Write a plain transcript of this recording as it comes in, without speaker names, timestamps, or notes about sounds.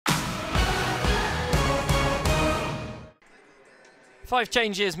5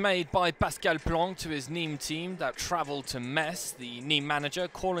 changes made by Pascal Planck to his Nîmes team that travelled to Metz. The Nîmes manager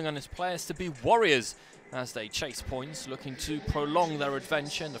calling on his players to be warriors as they chase points, looking to prolong their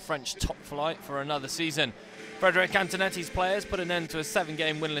adventure in the French top flight for another season. Frédéric Antonetti's players put an end to a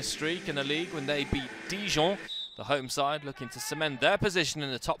 7-game winless streak in the league when they beat Dijon, the home side looking to cement their position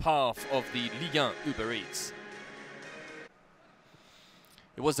in the top half of the Ligue 1 Uber Eats.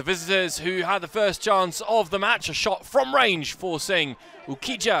 It was the visitors who had the first chance of the match, a shot from range forcing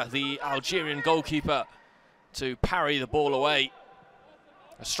OUKIDJA, the Algerian goalkeeper, to parry the ball away.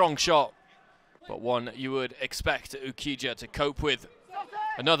 A strong shot, but one you would expect OUKIDJA to cope with.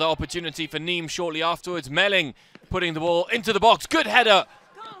 Another opportunity for Nîmes shortly afterwards. Melling putting the ball into the box, good header.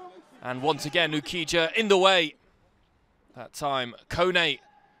 And once again OUKIDJA in the way. That time Kone,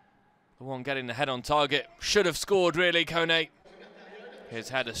 the one getting the head on target. Should have scored really, Kone. His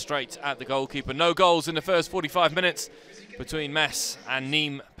header straight at the goalkeeper. No goals in the first 45 minutes between Metz and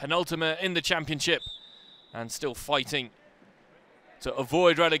Nîmes, penultimate in the championship and still fighting to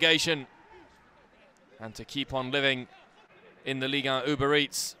avoid relegation and to keep on living in the Ligue 1 Uber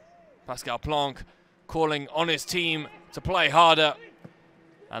Eats. Pascal Planck calling on his team to play harder,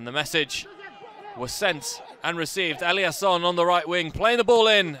 and the message was sent and received. Eliasson on the right wing playing the ball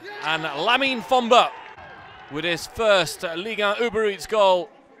in, and Lamine FOMBA with his first Ligue 1 Uber Eats goal.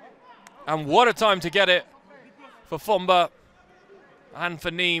 And what a time to get it for FOMBA and for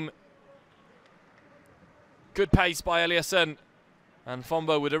Nîmes. Good pace by Eliasson, and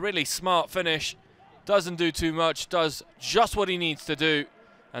FOMBA with a really smart finish. Doesn't do too much, does just what he needs to do.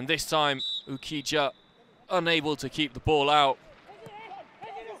 And this time OUKIDJA unable to keep the ball out.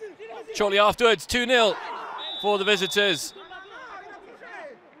 Shortly afterwards, 2-0 for the visitors.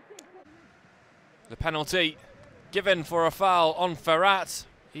 The penalty given for a foul on FERHAT,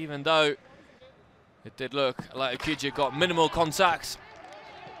 even though it did look like OUKIDJA got minimal contact.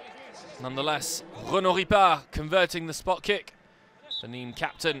 Nonetheless, Renaud RIPART converting the spot kick. The Nîmes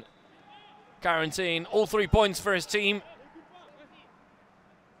captain guaranteeing all 3 points for his team.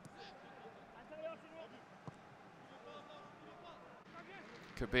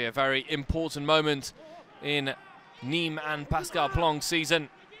 Could be a very important moment in Nîmes and Pascal Planck's season.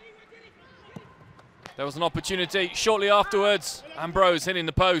 There was an opportunity shortly afterwards. Ambrose hitting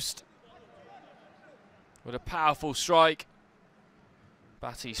the post with a powerful strike.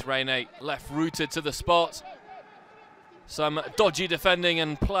 Baptiste Renaud left rooted to the spot. Some dodgy defending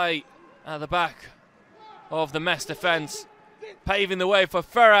and play at the back of the Metz defence, paving the way for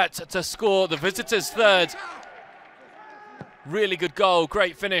FERHAT to score the visitors' third. Really good goal,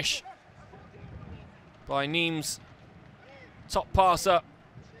 great finish by Nîmes' top passer.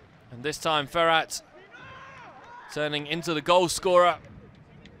 And this time FERHAT turning into the goal scorer.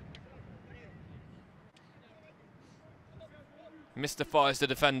 Mystifies the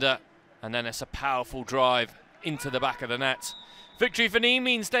defender, and then it's a powerful drive into the back of the net. Victory for Nîmes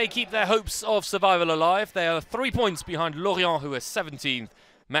means they keep their hopes of survival alive. They are 3 points behind Lorient, who are 17th.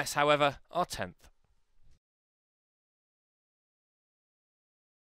 Metz, however, are 10th.